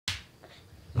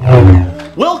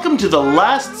Welcome to the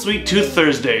last Sweet Tooth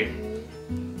Thursday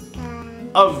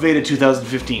of VEDA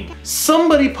 2015.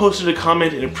 Somebody posted a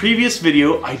comment in a previous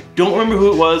video. I don't remember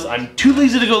who it was. I'm too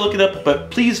lazy to go look it up, but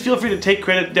please feel free to take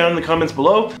credit down in the comments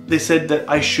below. They said that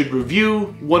I should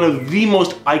review one of the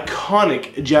most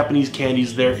iconic Japanese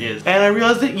candies there is. And I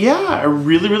realized that, yeah, I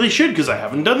really should, because I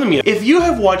haven't done them yet. If you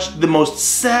have watched the most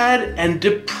sad and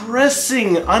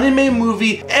depressing anime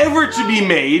movie ever to be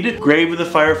made, Grave of the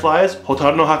Fireflies,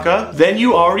 Hotaru no Haka, then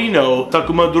you already know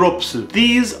Sakuma drops.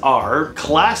 These are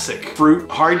classic fruit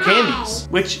hard candies,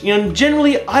 which, you know,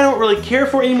 generally I don't really care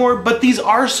for anymore, but these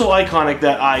are so iconic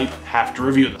that I have to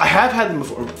review them. I have had them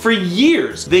before. For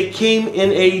years, they came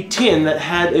in a tin that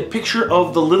had a picture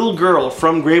of the little girl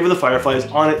from Grave of the Fireflies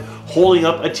on it, holding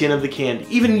up a tin of the candy.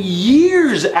 Even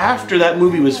years after that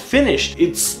movie was finished,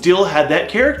 it still had that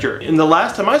character. And the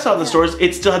last time I saw it in the stores,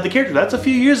 it still had the character. That's a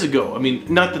few years ago. I mean,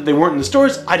 not that they weren't in the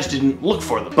stores, I just didn't look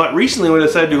for them. But recently when I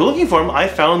decided to go looking for them, I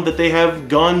found that they have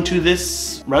gone to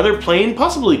this rather plain,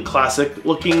 possibly classic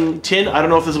looking tin. I don't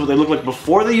know if this is what they look like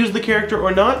before they used the character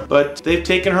or not, but they've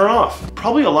taken her off.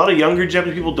 Probably a lot of younger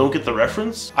Japanese people don't get the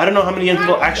reference. I don't know how many young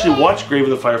people actually watch Grave of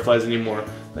the Fireflies anymore.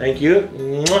 Thank you.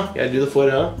 Gotta do the foot,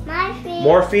 huh?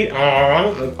 More feet.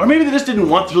 Or maybe they just didn't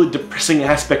want the really depressing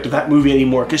aspect of that movie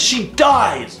anymore, because she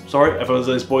dies! Sorry if I was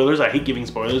any spoilers, I hate giving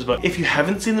spoilers, but if you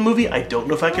haven't seen the movie, I don't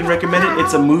know if I can recommend it.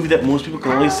 It's a movie that most people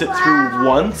can only sit through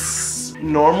once.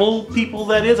 Normal people,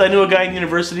 that is. I knew a guy in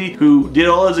university who did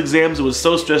all his exams and was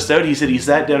so stressed out, he said he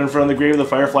sat down in front of the Grave of the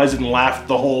Fireflies and laughed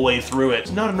the whole way through it.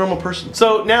 He's not a normal person.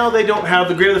 So now they don't have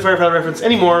the Grave of the Fireflies reference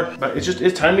anymore, but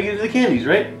it's time to get into the candies,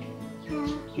 right?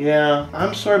 Yeah,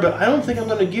 I'm sorry, but I don't think I'm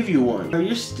gonna give you one.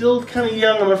 You're still kind of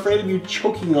young. I'm afraid of you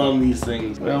choking on these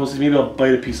things. Well, we'll see, maybe I'll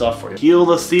bite a piece off for you. Peel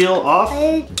the seal off.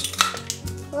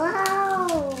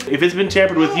 Wow. If it's been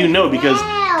tampered with, you know, because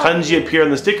kanji appear on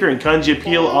the sticker and kanji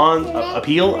appear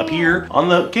on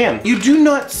the can. You do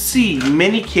not see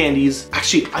many candies.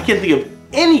 Actually, I can't think of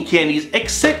any candies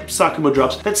except Sakuma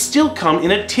drops that still come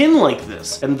in a tin like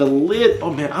this. And the lid, oh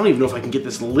man, I don't even know if I can get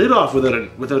this lid off without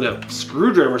a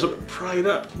screwdriver or something. Pry it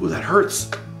up. Ooh, that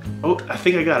hurts. Oh, I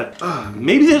think I got it.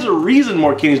 Maybe there's a reason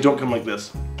more candies don't come like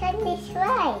this.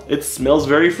 It smells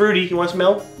very fruity. You want to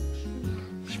smell?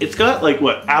 It's got like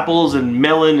what, apples and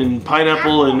melon and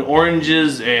pineapple and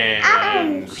oranges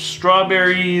and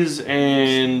strawberries,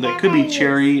 and that could be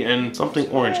cherry and something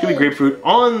orange. Could be grapefruit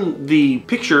on the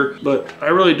picture, but I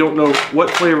really don't know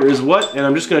what flavor is what, and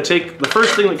I'm just gonna take the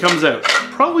first thing that comes out.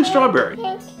 Probably strawberry.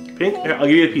 Pink? Here, I'll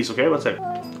give you a piece, okay? 1 second.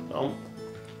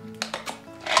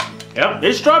 Yeah,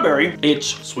 it's strawberry. It's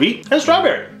sweet and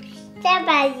strawberry.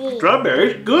 Strawberry.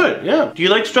 Strawberry, good, yeah. Do you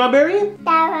like strawberry?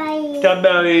 Strawberry.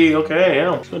 Strawberry, okay,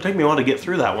 yeah. It's gonna take me a while to get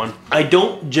through that one. I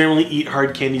don't generally eat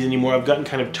hard candies anymore. I've gotten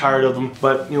kind of tired of them,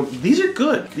 but you know, these are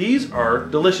good. These are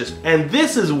delicious. And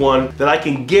this is one that I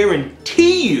can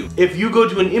guarantee you, if you go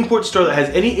to an import store that has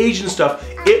any Asian stuff,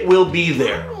 it will be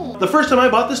there. The first time I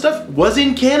bought this stuff was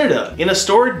in Canada, in a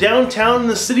store downtown in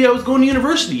the city I was going to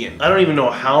university in. I don't even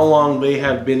know how long they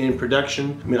have been in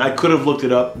production. I mean, I could have looked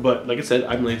it up, but like I said,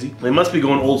 I'm lazy. They must be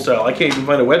going old style. I can't even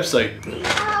find a website.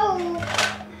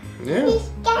 Yeah.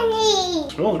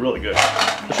 It smells really good.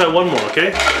 Let's try one more,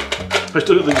 okay? I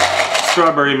still got the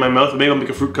strawberry in my mouth, but maybe I'll make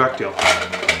a fruit cocktail.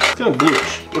 It's kind of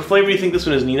bluish. What flavor do you think this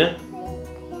one is, Nina?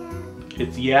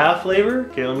 It's yeah flavor?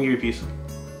 Okay, let me give you a piece.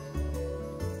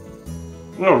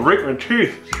 I'm gonna break my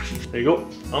teeth. There you go.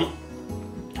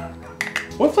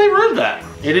 What flavor is that?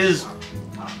 It is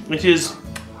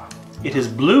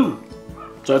blue.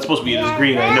 So that's supposed to be, it is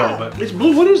green, I know, but it's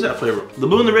blue. What is that flavor? The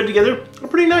blue and the red together are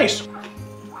pretty nice.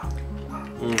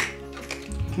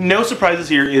 No surprises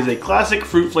here. It is a classic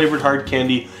fruit flavored hard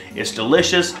candy. It's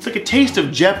delicious. It's like a taste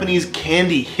of Japanese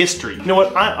candy history. You know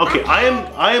what?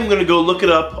 I am gonna go look it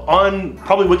up on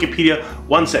probably Wikipedia.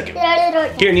 1 second.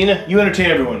 Here, Nina, you entertain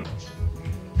everyone.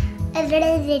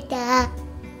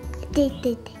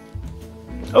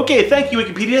 Okay, thank you,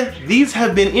 Wikipedia. These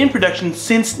have been in production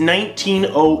since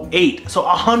 1908, so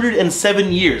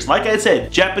 107 years. Like I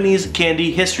said, Japanese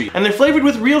candy history. And they're flavored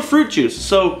with real fruit juice.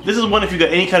 So this is one, if you've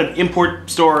got any kind of import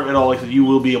store at all, like that, you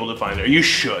will be able to find it. You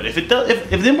should. If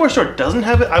the import store doesn't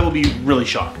have it, I will be really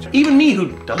shocked. Even me,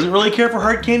 who doesn't really care for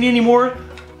hard candy anymore,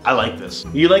 I like this.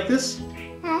 You like this?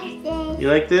 You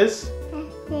like this?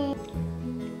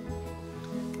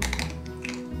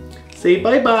 Say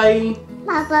bye-bye.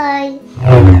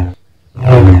 Bye-bye.